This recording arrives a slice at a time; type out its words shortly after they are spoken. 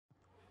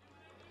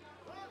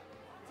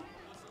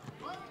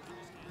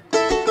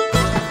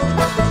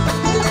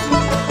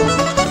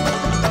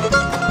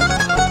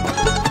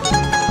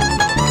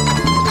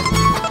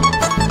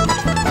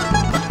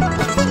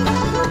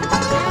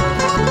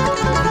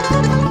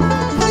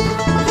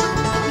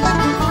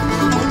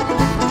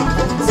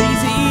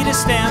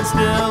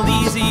still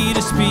easy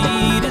to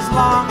speed. As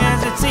long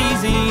as it's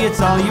easy,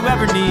 it's all you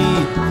ever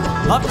need.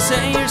 Love to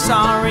say you're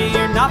sorry,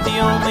 you're not the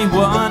only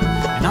one,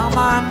 and I'll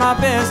mind my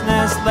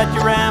business, let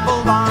you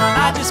ramble on.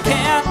 I just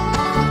can't,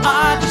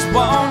 I just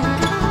won't,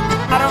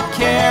 I don't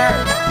care,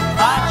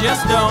 I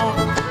just don't.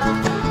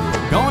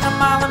 Going a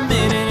mile a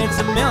minute, it's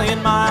a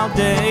million-mile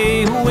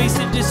day.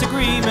 Wasted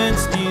disagreement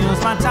steals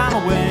my time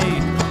away.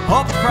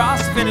 Hope to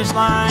cross the finish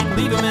line,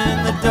 leave him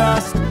in the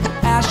dust.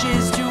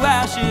 Ashes to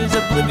ashes,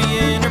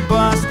 oblivion or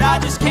bust. I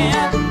just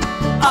can't,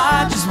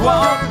 I just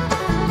won't,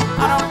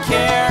 I don't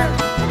care,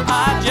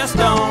 I just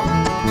don't.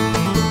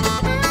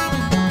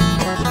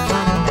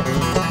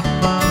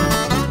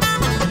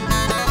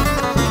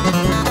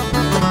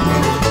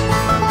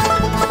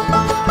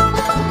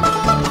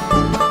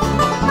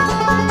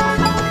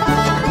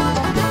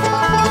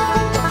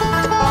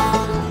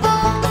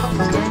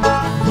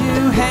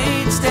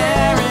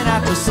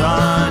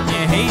 Sun,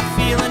 you hate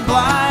feeling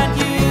blind,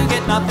 you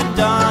get nothing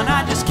done.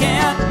 I just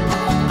can't,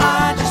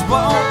 I just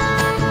won't,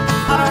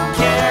 I don't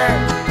care,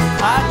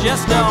 I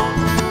just don't.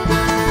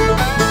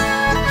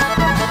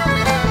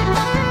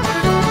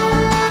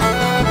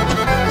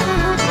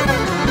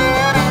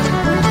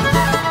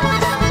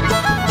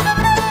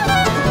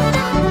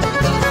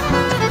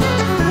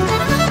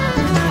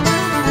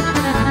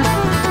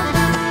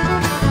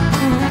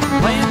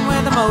 Playing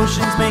with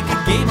emotions, make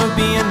a game of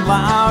being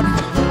loud.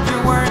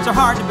 Words are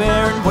hard to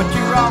bear and what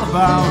you're all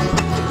about.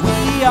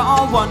 We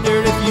all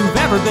wondered if you've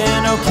ever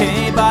been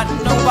okay, but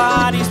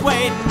nobody's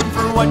waiting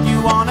for what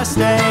you want to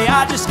say.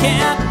 I just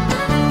can't,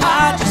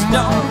 I just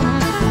don't,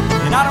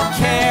 and I don't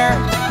care,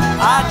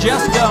 I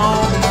just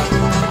don't.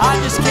 I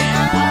just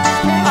can't,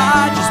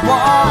 I just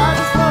won't,